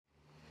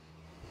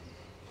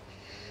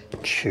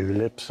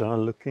Tulips are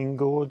looking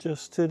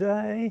gorgeous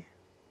today.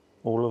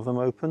 All of them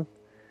open.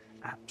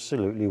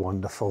 Absolutely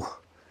wonderful.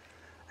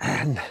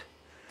 And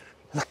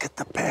look at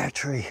the pear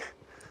tree,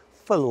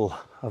 full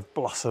of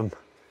blossom.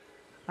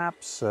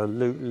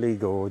 Absolutely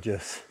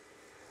gorgeous.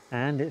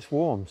 And it's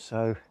warm,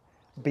 so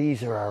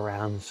bees are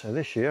around. So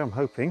this year I'm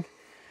hoping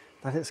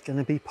that it's going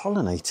to be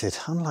pollinated,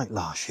 unlike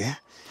last year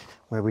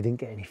where we didn't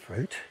get any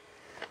fruit.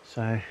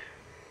 So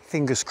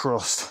fingers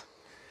crossed.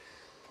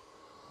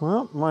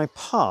 Well, my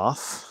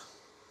path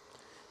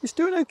is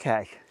doing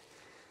okay.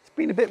 It's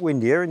been a bit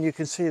windier and you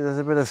can see there's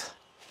a bit of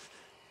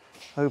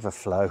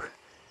overflow,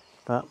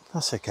 but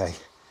that's okay.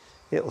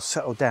 It'll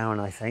settle down,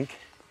 I think.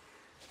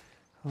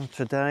 Well,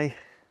 today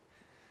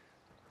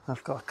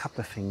I've got a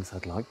couple of things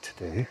I'd like to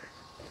do,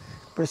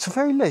 but it's a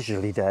very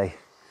leisurely day.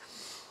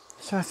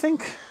 So I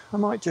think I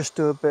might just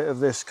do a bit of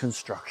this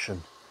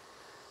construction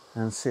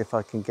and see if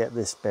I can get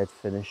this bed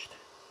finished.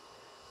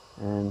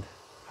 And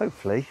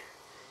hopefully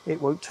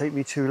it won't take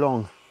me too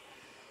long.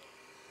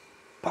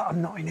 But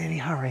I'm not in any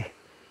hurry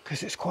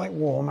because it's quite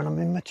warm and I'm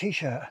in my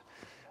t-shirt.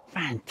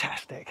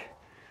 Fantastic.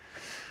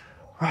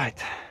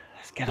 Right,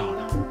 let's get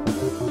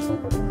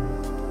on.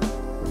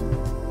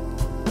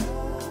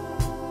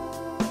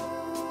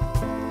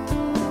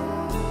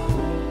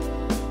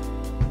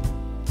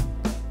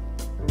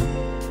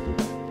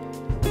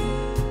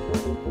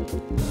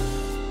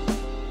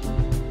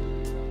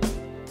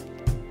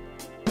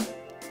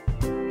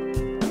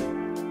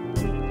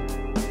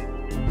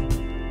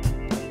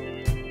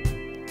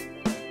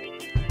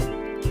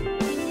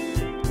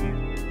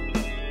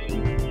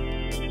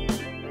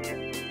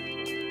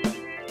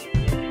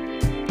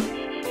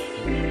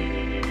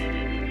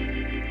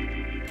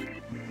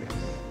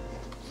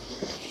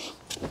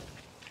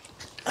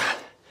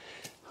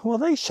 Well,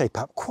 they shape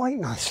up quite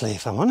nicely,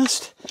 if I'm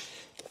honest,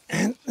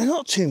 and they're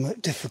not too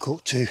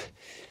difficult to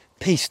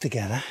piece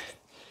together,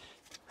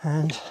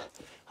 and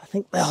I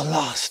think they'll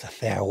last a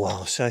fair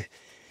while. So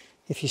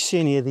if you see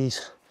any of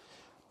these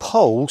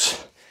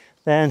poles,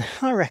 then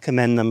I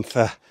recommend them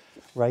for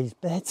raised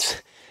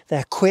beds.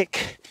 They're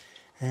quick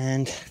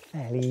and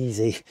fairly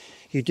easy.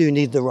 You do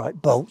need the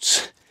right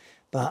bolts,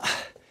 but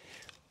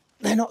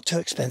they're not too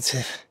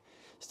expensive.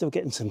 Still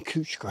getting some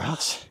couch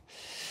grass.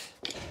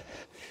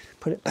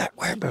 Put it back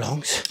where it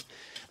belongs,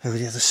 over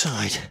the other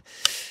side.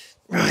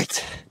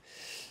 Right,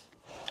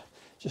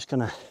 just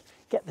gonna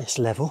get this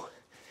level,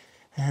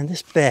 and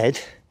this bed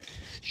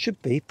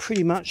should be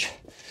pretty much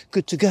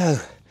good to go.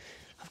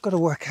 I've got to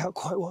work out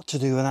quite what to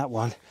do with that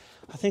one.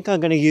 I think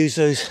I'm gonna use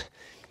those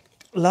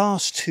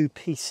last two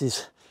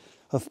pieces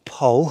of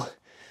pole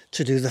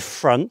to do the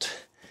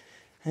front.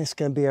 And it's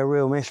gonna be a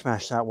real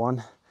mishmash, that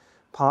one.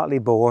 Partly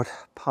board,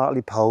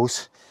 partly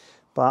poles,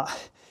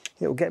 but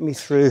it'll get me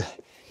through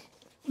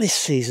this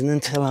season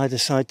until I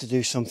decide to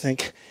do something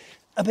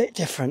a bit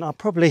different. I'll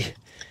probably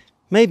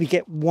maybe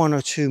get one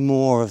or two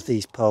more of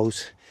these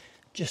poles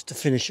just to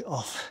finish it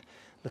off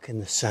looking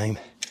the same,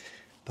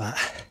 but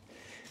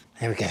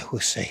there we go,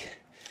 we'll see.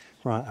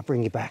 Right, I'll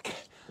bring you back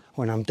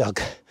when I'm dug.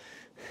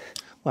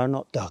 Well,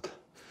 not dug,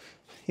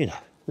 you know,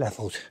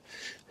 levelled.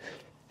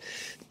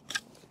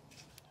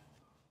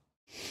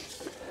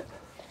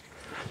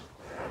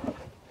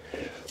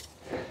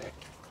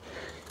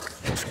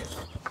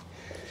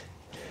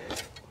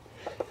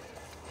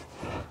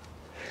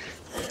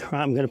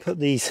 Right, I'm going to put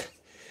these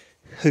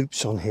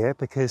hoops on here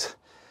because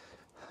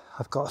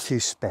I've got a few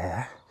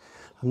spare.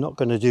 I'm not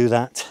going to do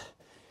that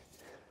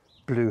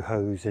blue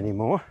hose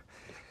anymore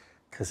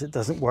because it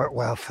doesn't work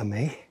well for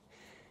me.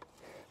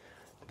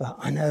 But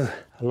I know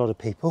a lot of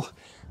people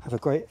have a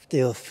great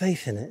deal of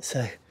faith in it,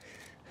 so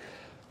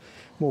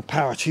more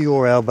power to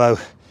your elbow.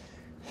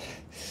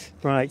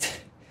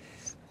 Right,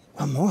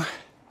 one more.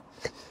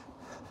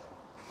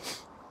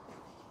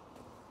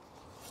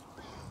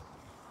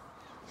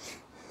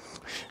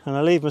 And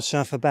I leave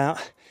myself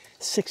about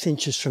 6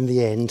 inches from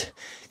the end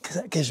because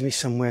that gives me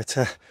somewhere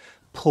to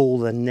pull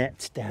the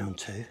net down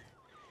to. And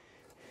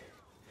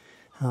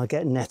I'll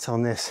get net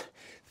on this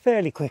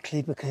fairly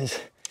quickly because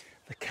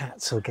the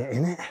cats will get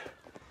in it.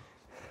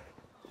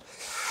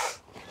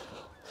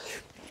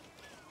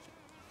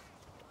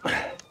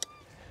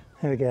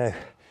 There we go.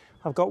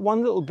 I've got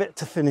one little bit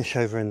to finish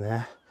over in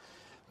there,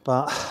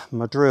 but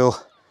my drill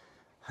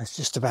has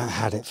just about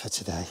had it for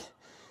today.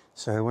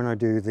 So when I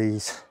do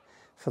these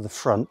for the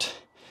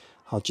front,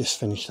 I'll just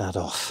finish that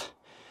off.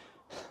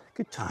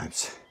 Good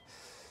times.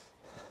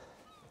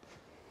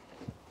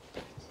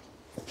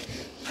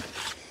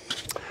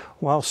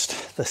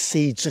 Whilst the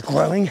seeds are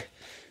growing,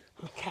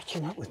 I'm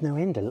catching up with no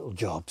end of little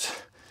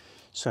jobs.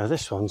 So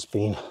this one's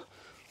been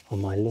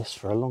on my list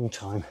for a long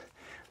time.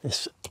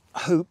 This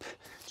hoop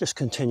just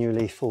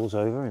continually falls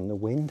over in the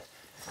wind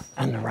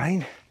and the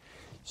rain.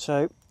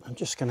 So I'm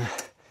just gonna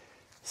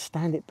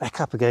stand it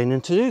back up again,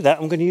 and to do that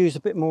I'm going to use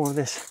a bit more of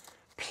this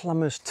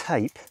plumber's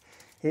tape.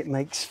 It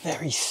makes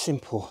very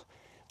simple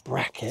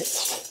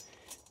brackets.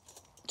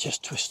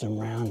 Just twist them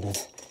round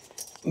and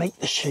make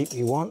the shape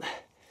you want,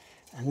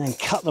 and then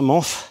cut them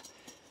off,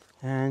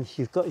 and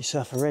you've got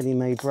yourself a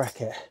ready-made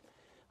bracket.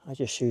 I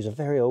just use a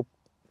very old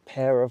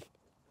pair of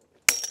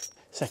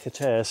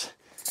secateurs.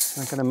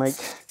 I'm going to make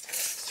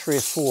 3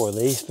 or 4 of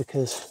these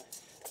because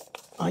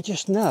I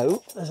just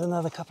know there's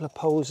another couple of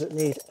poles that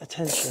need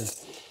attention.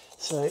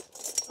 So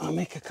I'll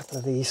make a couple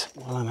of these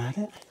while I'm at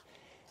it,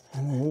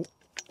 and then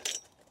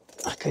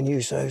I can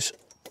use those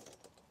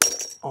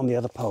on the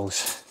other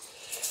poles.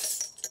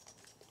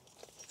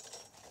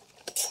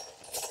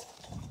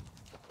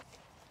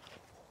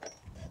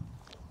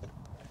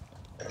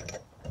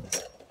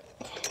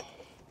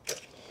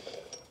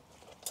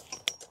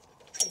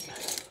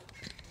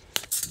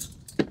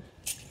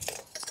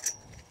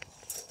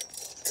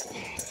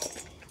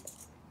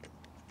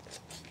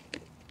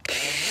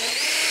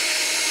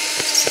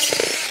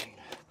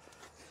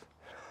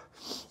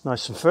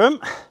 Nice and firm,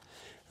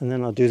 and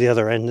then I'll do the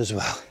other end as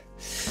well.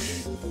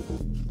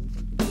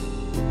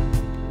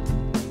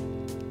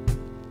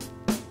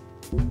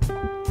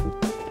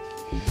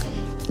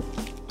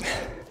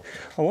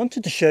 I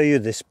wanted to show you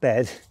this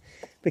bed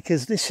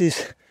because this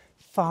is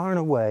far and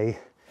away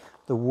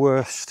the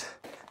worst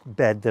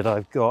bed that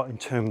I've got in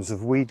terms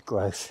of weed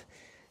growth,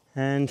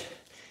 and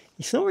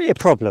it's not really a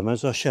problem,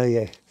 as I'll show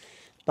you,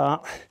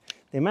 but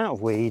the amount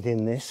of weed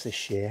in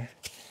this year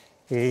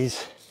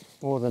is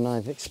more than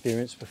I've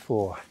experienced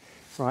before.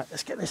 Right,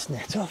 let's get this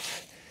net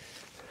off.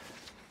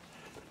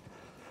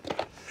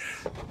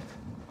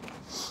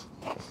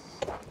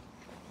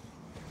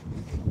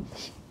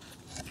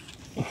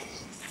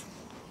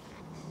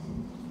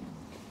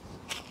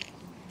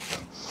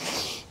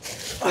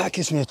 That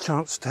gives me a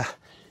chance to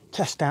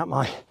test out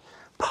my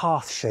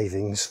path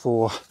shavings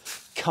for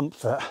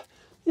comfort.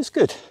 It's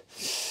good.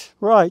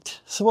 Right,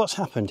 so what's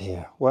happened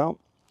here? Well,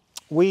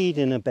 weed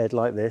in a bed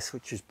like this,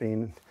 which has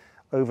been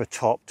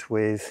overtopped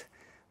with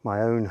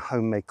my own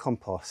homemade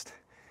compost,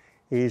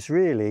 is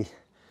really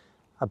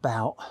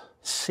about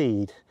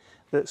seed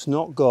that's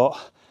not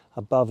got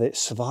above its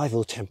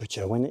survival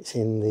temperature when it's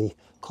in the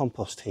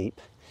compost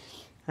heap.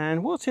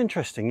 And what's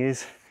interesting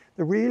is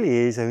there really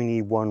is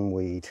only one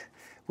weed,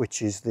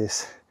 which is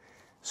this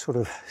sort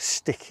of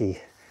sticky,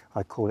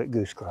 I call it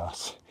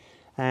goosegrass.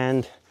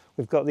 And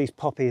we've got these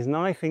poppies, and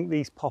I think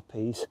these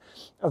poppies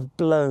have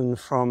blown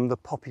from the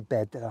poppy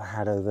bed that I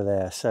had over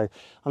there. So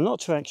I'm not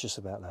too anxious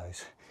about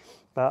those.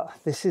 But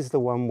this is the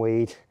one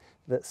weed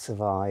that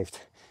survived.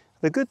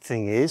 The good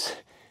thing is,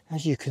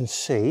 as you can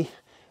see,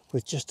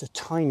 with just the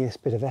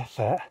tiniest bit of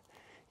effort,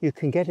 you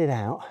can get it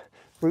out,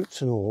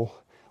 roots and all,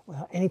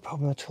 without any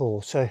problem at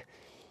all. So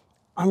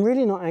I'm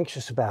really not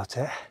anxious about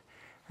it.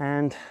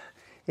 And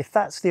if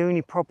that's the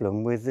only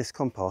problem with this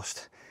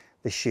compost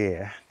this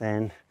year,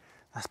 then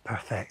that's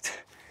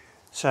perfect.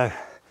 So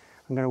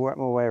I'm going to work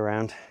my way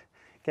around,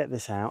 get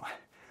this out.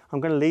 I'm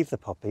going to leave the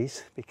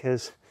poppies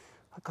because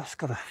I've just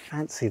got a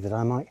fancy that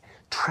I might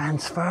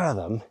transfer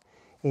them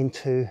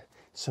into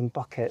some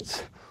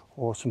buckets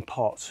or some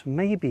pots,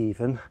 maybe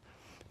even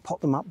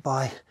pot them up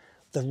by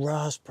the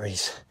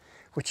raspberries,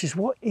 which is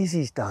what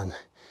Izzy's done.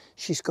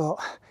 She's got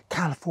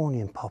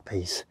Californian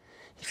poppies.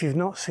 If you've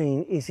not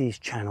seen Izzy's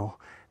channel,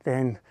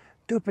 then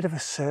do a bit of a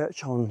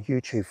search on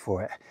YouTube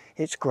for it.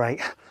 It's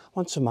great,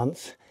 once a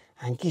month,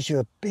 and gives you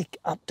a big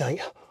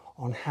update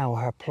on how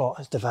her plot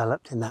has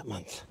developed in that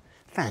month.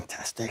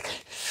 Fantastic.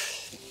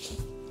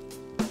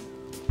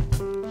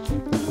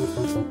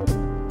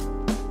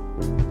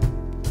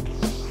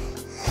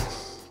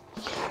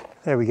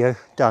 There we go,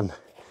 done.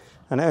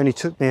 And it only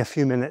took me a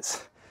few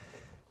minutes.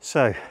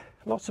 So,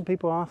 lots of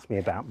people ask me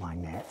about my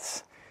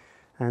nets,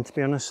 and to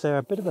be honest, they're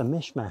a bit of a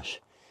mishmash.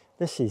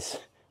 This is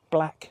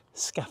black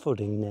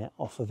scaffolding net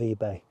off of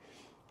eBay.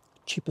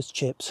 Cheap as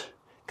chips,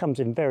 comes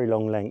in very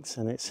long lengths,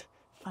 and it's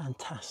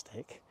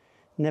fantastic.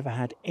 Never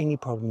had any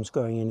problems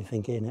growing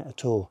anything in it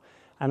at all.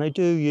 And I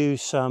do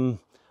use some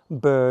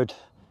bird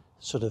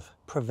sort of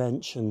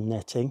prevention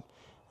netting,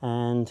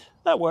 and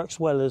that works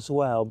well as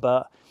well,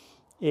 but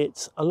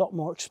it's a lot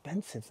more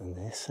expensive than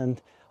this,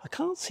 and I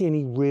can't see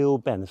any real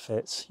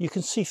benefits. You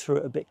can see through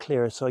it a bit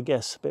clearer, so I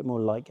guess a bit more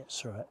light gets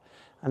through it.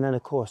 And then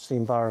of course the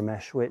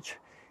EnviroMesh, which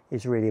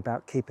is really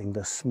about keeping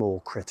the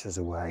small critters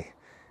away.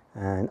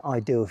 And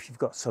ideal if you've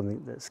got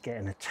something that's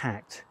getting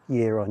attacked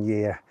year on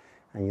year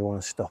and you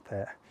want to stop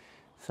it.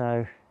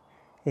 So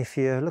if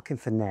you're looking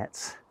for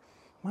nets,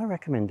 my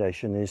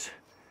recommendation is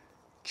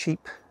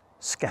cheap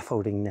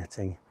scaffolding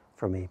netting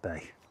from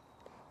eBay.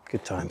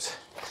 Good times.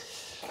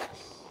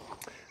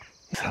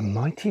 It's a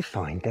mighty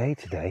fine day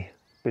today.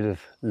 Bit of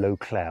low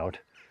cloud.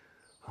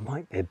 I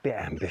might be a bit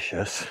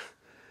ambitious.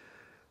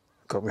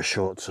 Got my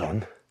shorts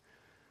on,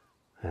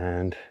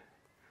 and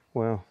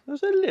well,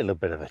 there's a little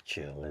bit of a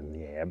chill in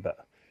the air,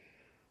 but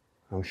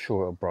I'm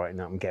sure it'll brighten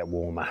up and get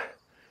warmer.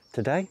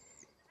 Today,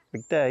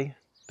 big day,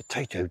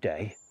 potato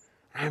day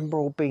and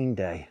broad bean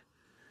day.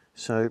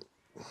 So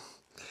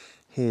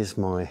here's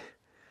my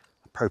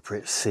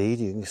appropriate seed.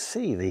 You can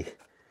see the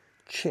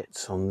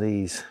chits on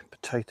these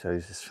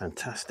potatoes is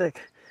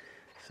fantastic.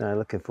 So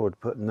looking forward to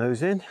putting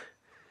those in.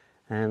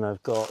 And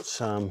I've got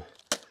some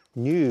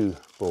new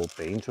broad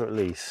beans, or at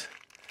least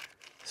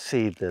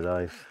seed that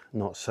I've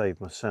not saved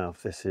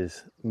myself. This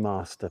is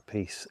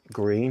Masterpiece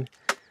Green,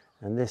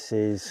 and this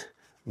is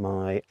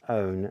my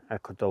own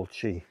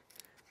Ecodolce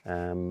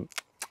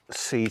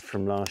seed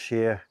from last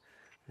year,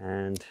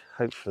 and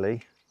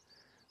hopefully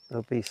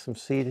there'll be some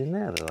seed in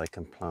there that I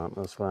can plant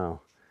as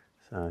well.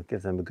 So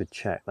give them a good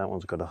check. That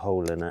one's got a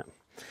hole in it,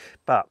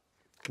 but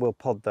we'll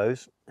pod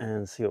those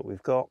and see what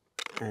we've got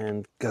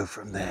and go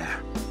from there.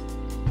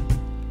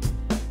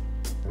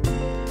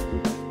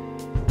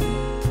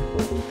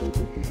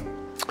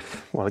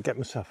 Well, I get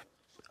myself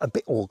a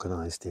bit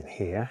organised in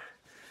here.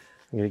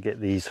 I'm going to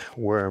get these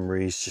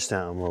wormeries just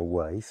out of my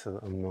way so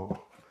that I'm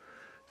not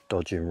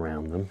dodging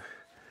around them.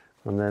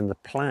 And then the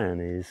plan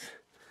is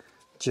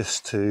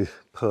just to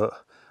put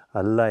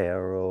a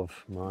layer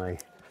of my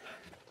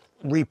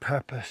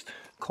repurposed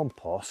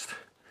compost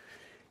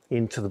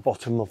into the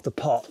bottom of the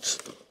pots,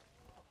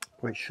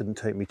 which shouldn't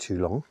take me too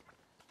long.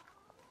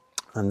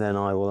 And then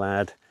I will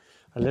add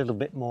a little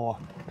bit more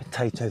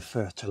potato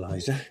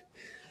fertilizer,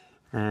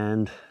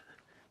 and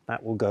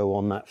that will go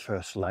on that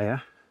first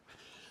layer,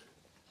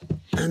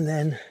 and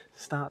then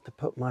start to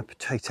put my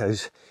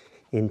potatoes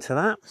into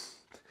that.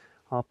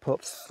 I'll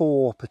put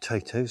 4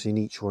 potatoes in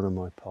each one of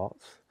my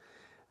pots,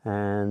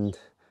 and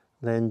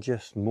then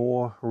just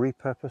more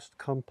repurposed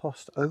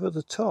compost over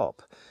the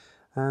top,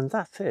 and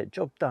that's it,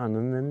 job done.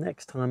 And then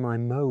next time I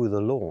mow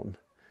the lawn,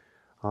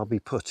 I'll be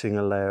putting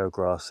a layer of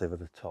grass over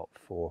the top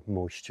for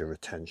moisture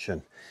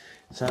retention.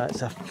 So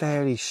it's a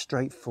fairly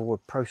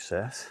straightforward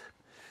process.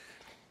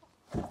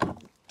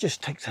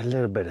 Just takes a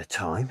little bit of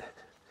time,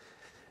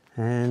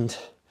 and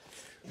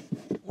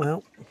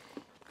well,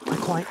 I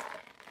quite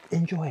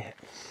enjoy it.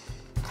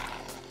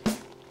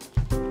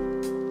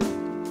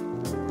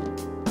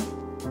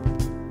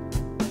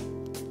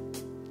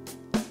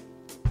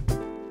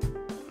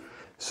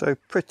 So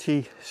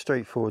pretty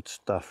straightforward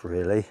stuff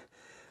really.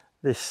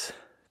 This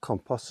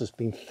compost has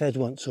been fed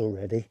once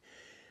already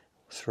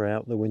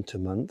throughout the winter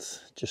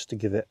months just to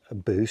give it a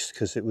boost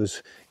because it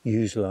was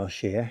used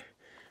last year.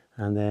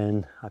 And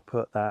then I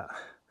put that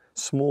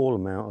small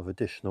amount of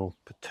additional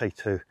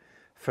potato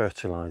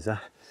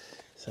fertilizer.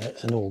 So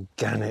it's an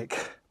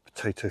organic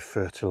potato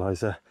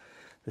fertilizer.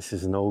 This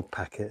is an old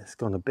packet. It's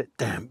gone a bit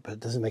damp, but it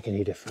doesn't make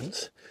any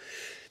difference.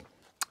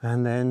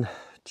 And then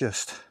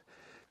just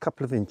a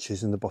couple of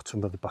inches in the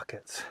bottom of the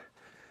buckets.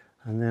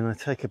 And then I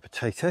take a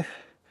potato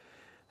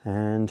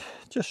and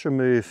just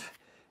remove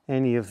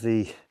any of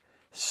the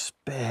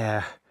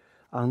spare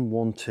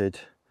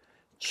unwanted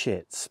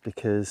chits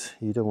because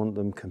you don't want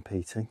them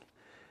competing.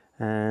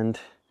 And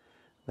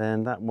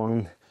then that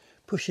one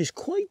pushes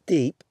quite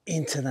deep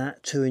into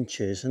that 2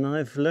 inches, and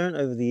I've learned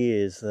over the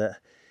years that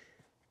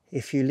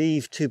if you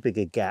leave too big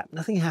a gap,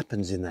 nothing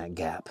happens in that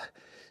gap.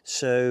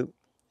 So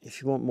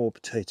if you want more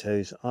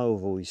potatoes, I've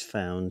always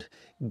found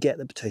get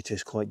the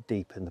potatoes quite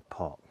deep in the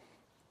pot.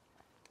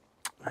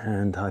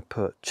 And I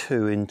put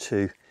 2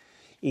 into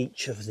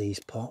each of these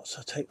pots.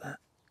 I take that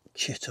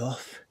chit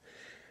off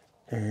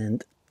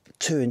and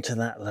 2 into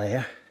that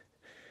layer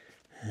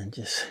and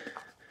just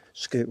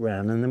scoot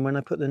round. And then when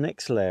I put the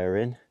next layer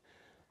in,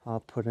 I'll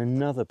put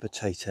another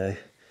potato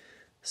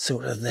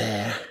sort of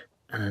there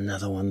and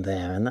another one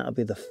there, and that'll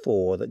be the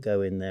 4 that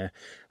go in there.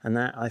 And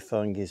that I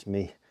find gives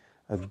me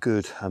a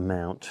good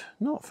amount,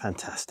 not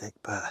fantastic,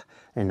 but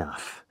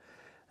enough.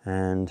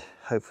 And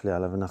hopefully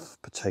I'll have enough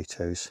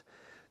potatoes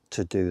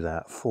to do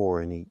that,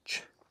 4 in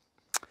each.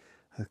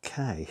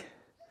 Okay,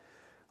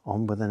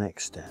 on with the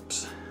next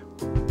steps.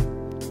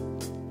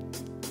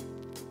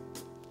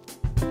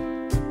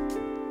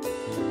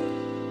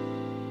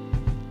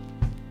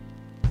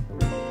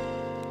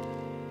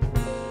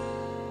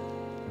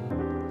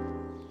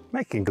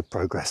 Making good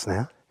progress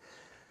now.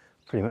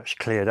 Pretty much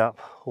cleared up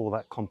all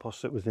that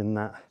compost that was in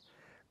that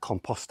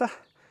composter.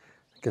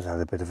 Give that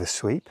a bit of a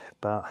sweep,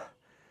 but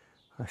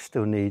I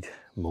still need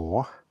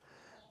more.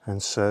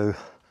 And so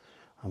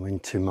I'm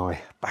into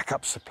my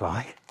backup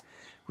supply,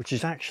 which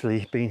has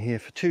actually been here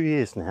for 2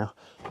 years now.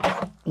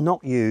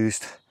 Not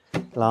used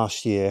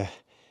last year.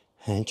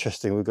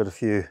 Interesting, we've got a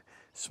few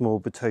small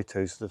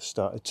potatoes that have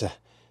started to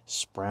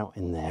sprout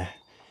in there,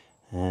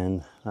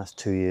 and that's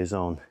 2 years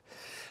on.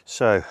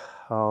 So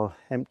I'll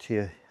empty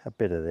a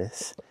bit of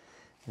this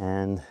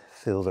and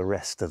fill the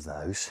rest of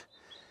those.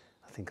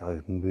 I think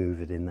I'll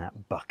move it in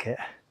that bucket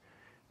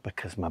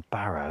because my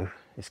barrow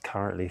is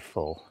currently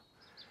full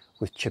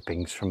with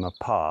chippings from a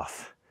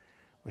path,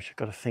 which I've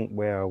got to think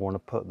where I want to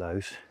put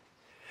those.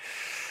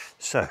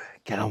 So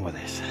get on with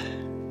this.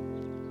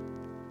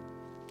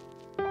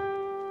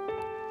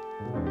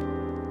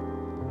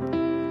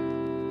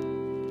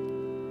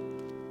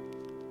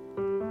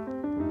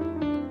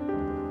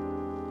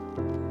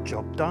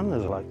 Job done,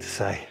 as I like to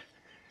say.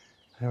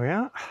 There we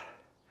are.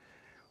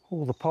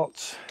 All the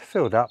pots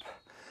filled up.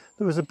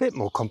 There was a bit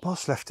more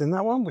compost left in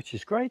that one, which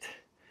is great.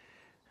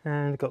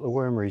 And got the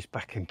wormeries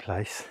back in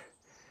place.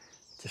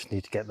 Just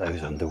need to get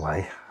those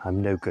underway.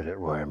 I'm no good at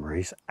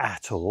wormeries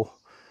at all,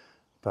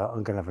 but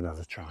I'm going to have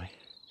another try.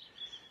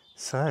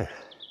 So,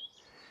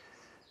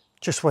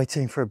 just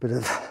waiting for a bit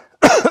of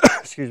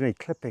excuse me,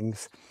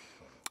 clippings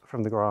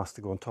from the grass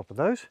to go on top of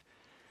those.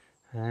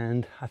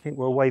 And I think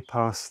we're way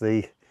past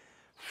the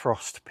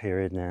frost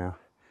period now.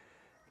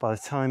 By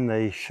the time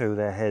they show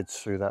their heads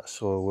through that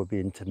soil, we'll be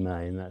into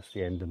May, and that's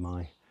the end of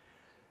my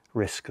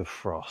risk of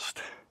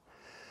frost.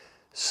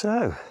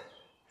 So,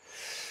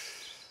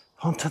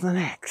 on to the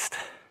next.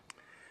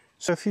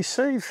 So if you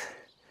save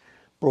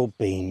broad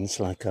beans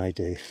like I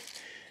do,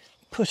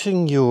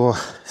 putting your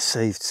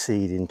saved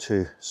seed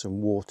into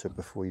some water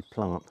before you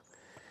plant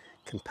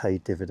can pay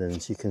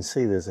dividends. You can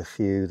see there's a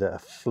few that are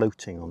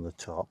floating on the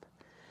top.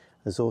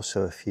 There's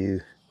also a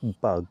few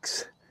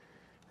bugs,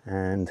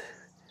 and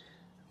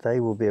they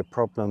will be a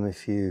problem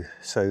if you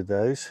sow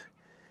those.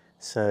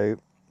 So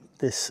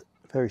this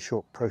very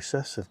short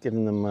process of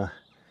giving them a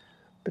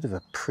bit of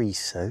a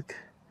pre-soak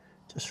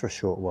just for a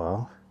short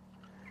while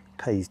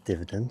pays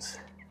dividends.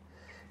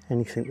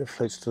 Anything that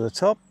floats to the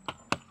top,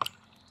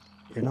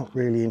 you're not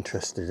really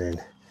interested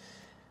in.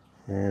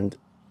 And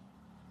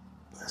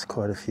there's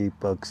quite a few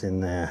bugs in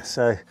there.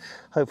 So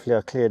hopefully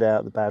I cleared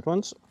out the bad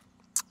ones,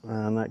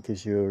 and that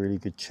gives you a really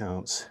good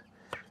chance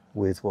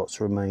with what's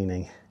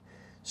remaining.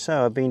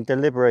 So I've been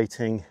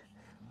deliberating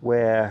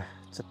where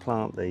to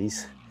plant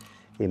these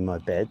in my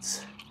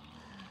beds.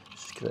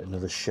 Just give it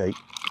another shake,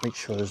 make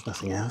sure there's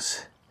nothing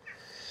else.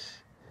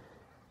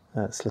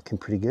 That's looking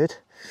pretty good.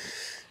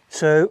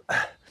 So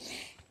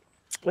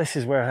this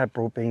is where I had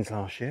broad beans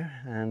last year,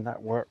 and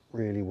that worked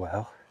really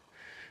well.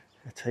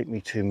 It'll take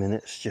me 2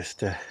 minutes just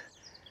to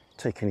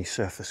take any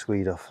surface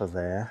weed off of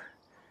there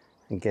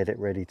and get it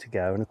ready to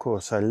go. And of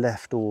course I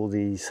left all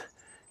these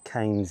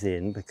canes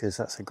in because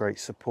that's a great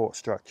support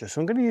structure, so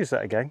I'm going to use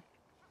that again.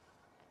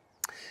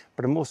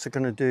 But I'm also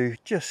going to do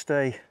just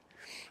a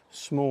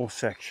small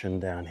section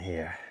down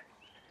here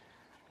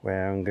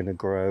where I'm going to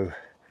grow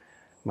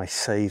my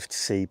saved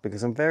seed,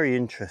 because I'm very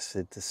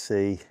interested to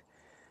see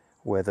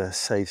whether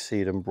saved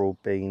seed and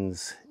broad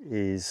beans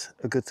is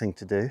a good thing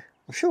to do.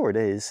 I'm sure it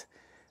is,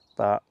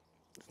 but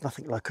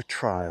nothing like a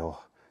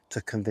trial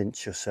to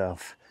convince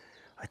yourself.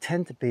 I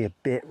tend to be a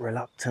bit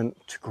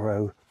reluctant to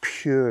grow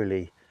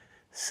purely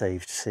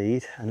saved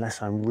seed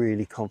unless I'm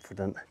really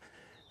confident,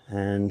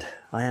 and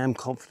I am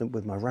confident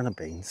with my runner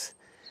beans,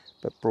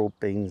 but broad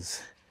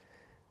beans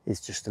is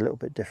just a little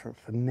bit different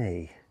for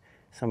me.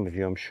 Some of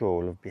you, I'm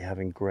sure, will be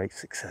having great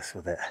success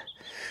with it.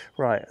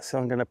 Right, so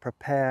I'm going to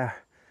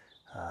prepare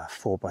a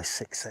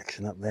 4x6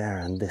 section up there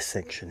and this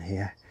section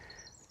here.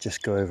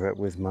 Just go over it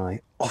with my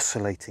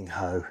oscillating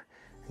hoe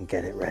and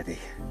get it ready.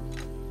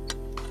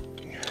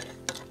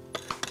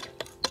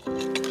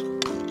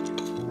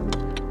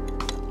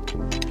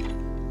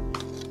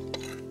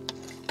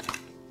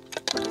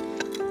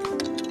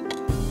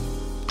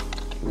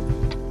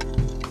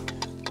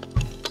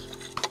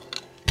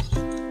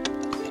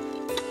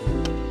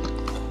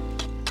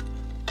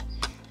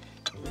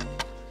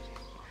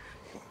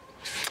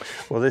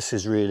 Well, this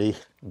is really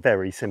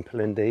very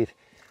simple indeed.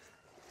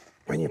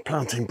 When you're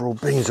planting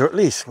broad beans, or at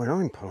least when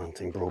I'm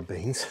planting broad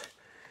beans,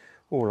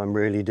 all I'm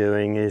really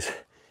doing is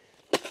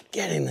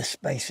getting the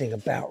spacing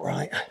about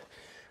right.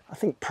 I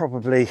think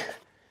probably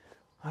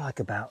I like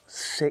about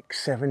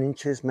 6-7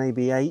 inches,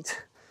 maybe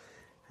 8,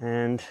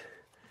 and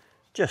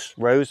just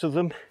rows of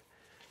them.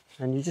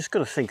 And you just got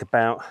to think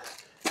about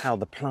how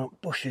the plant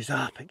bushes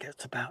up. It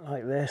gets about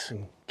like this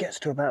and gets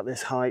to about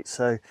this height.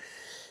 So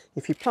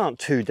if you plant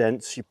too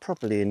dense, you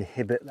probably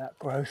inhibit that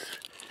growth.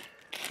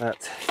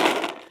 But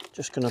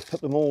just going to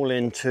put them all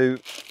into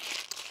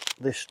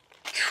this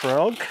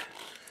trog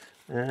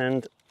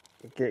and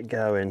get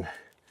going.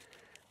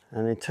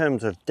 And in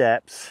terms of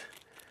depth,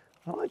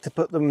 I like to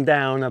put them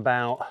down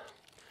about,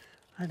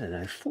 I don't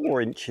know,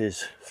 4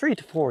 inches. 3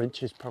 to 4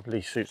 inches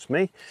probably suits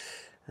me.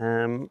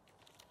 And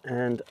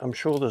I'm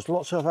sure there's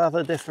lots of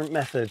other different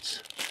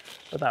methods,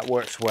 but that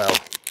works well.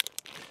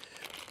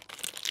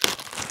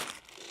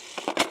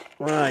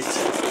 Right,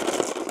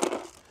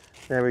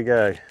 there we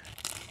go.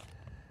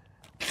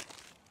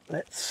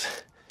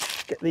 Let's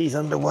get these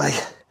underway.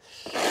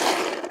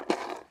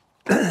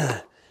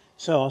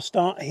 So I'll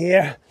start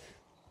here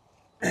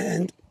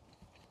and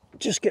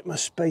just get my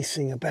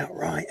spacing about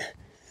right.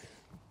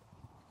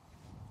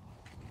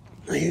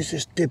 I use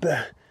this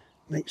dibber,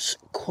 makes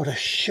quite a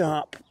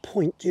sharp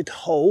pointed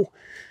hole,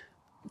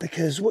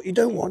 because what you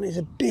don't want is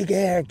a big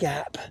air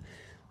gap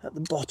at the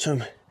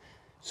bottom.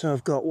 So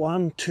I've got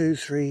 1, 2,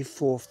 3,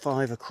 4,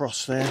 5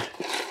 across there,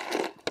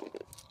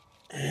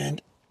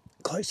 and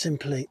quite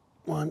simply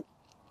 1,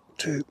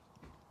 2,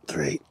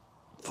 3,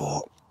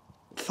 4,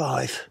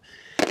 5.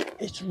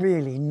 It's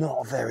really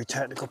not a very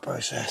technical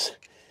process,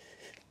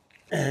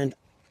 and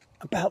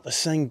about the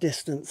same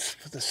distance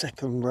for the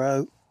second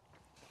row.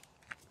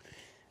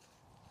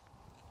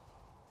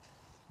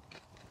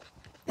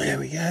 There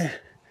we go.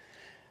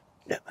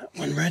 Get that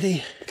one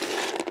ready.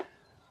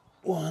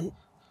 1,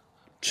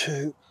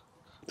 2,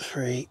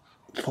 3,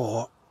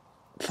 4,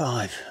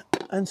 5,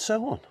 and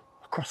so on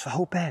across the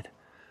whole bed.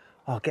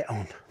 I'll get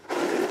on.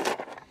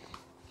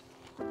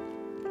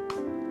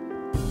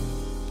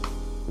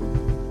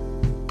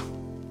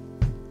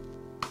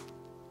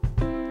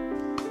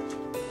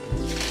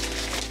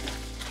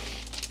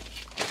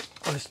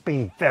 just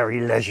been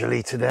very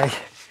leisurely today.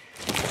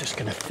 Just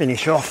going to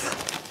finish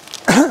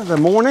off the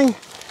morning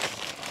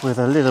with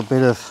a little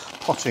bit of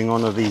potting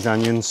on of these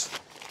onions,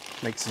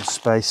 make some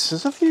space.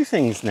 There's a few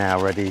things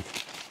now ready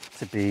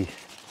to be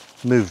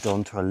moved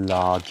on to a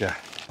larger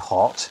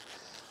pot.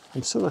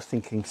 I'm sort of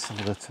thinking some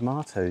of the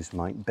tomatoes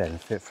might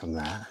benefit from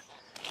that,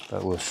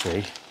 but we'll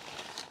see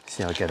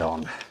how I get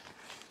on.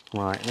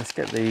 Right, let's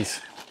get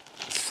these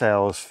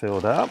cells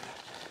filled up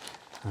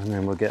and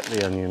then we'll get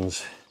the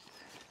onions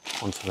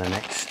onto the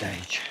next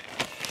stage.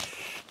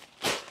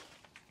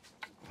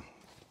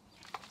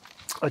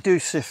 I do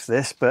sift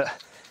this, but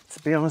to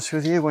be honest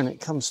with you, when it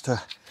comes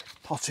to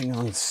potting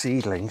on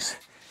seedlings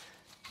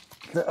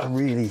that are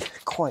really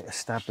quite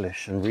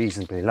established and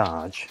reasonably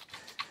large,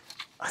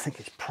 I think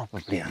it's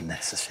probably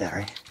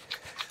unnecessary.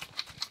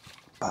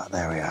 But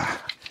there we are.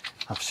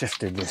 I've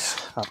sifted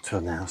this up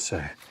till now,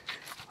 so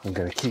I'm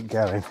going to keep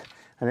going.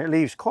 And it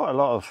leaves quite a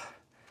lot of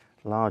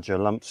larger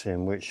lumps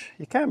in, which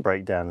you can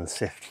break down and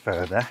sift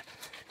further.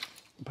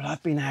 But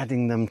I've been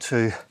adding them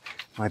to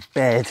my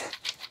bed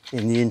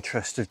in the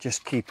interest of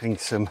just keeping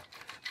some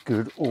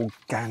good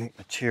organic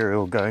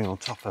material going on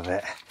top of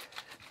it.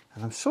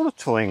 And I'm sort of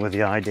toying with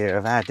the idea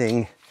of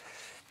adding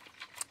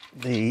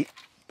the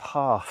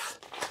path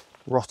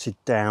rotted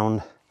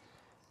down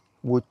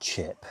wood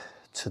chip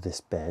to this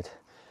bed.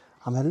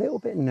 I'm a little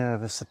bit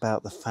nervous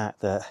about the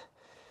fact that,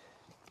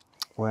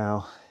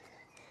 well,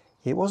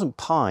 it wasn't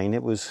pine,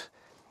 it was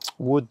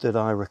wood that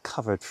I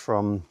recovered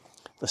from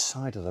the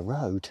side of the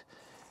road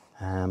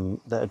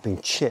that had been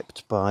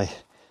chipped by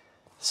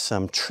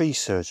some tree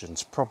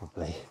surgeons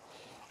probably.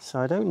 So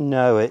I don't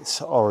know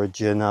its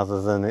origin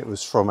other than it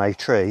was from a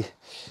tree.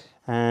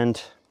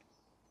 And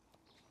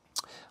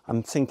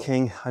I'm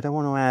thinking I don't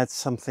want to add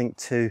something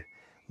to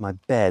my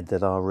bed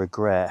that I'll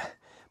regret.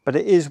 But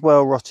it is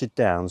well rotted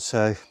down,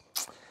 so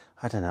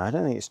I don't know, I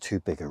don't think it's too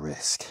big a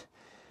risk.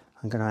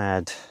 I'm going to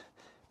add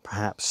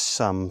perhaps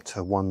some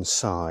to one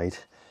side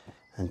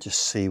and just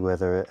see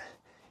whether it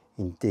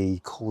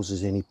indeed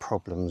causes any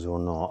problems or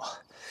not.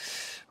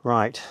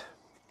 Right,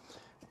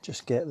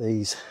 just get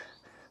these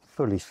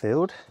fully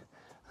filled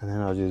and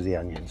then I'll do the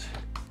onions.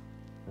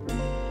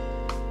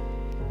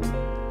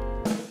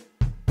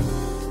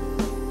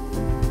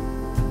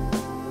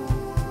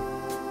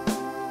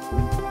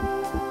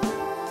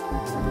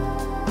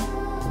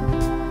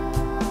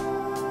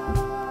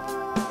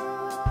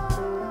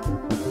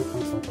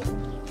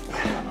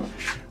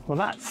 Well,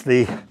 that's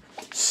the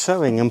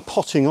sowing and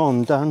potting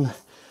on done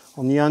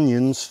on the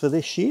onions for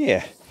this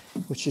year,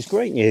 which is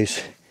great news.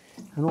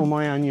 And all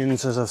my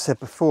onions, as I've said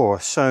before,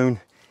 are sown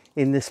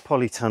in this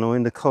polytunnel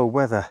in the cold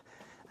weather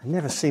and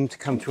never seem to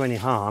come to any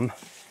harm.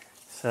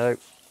 So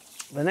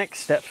the next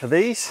step for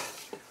these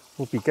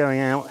will be going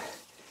out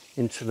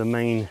into the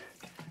main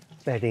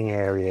bedding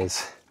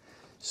areas.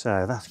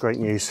 So that's great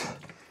news.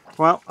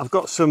 Well, I've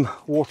got some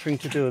watering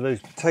to do with those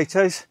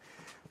potatoes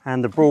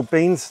and the broad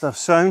beans that I've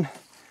sown,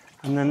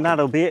 and then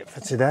that'll be it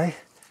for today.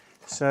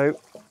 So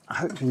I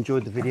hope you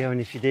enjoyed the video,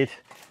 and if you did,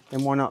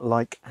 then why not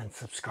like and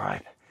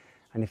subscribe.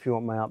 And if you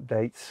want my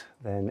updates,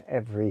 then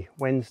every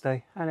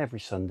Wednesday and every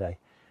Sunday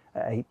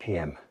at 8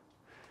 PM.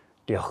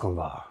 Diolch yn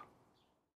fawr.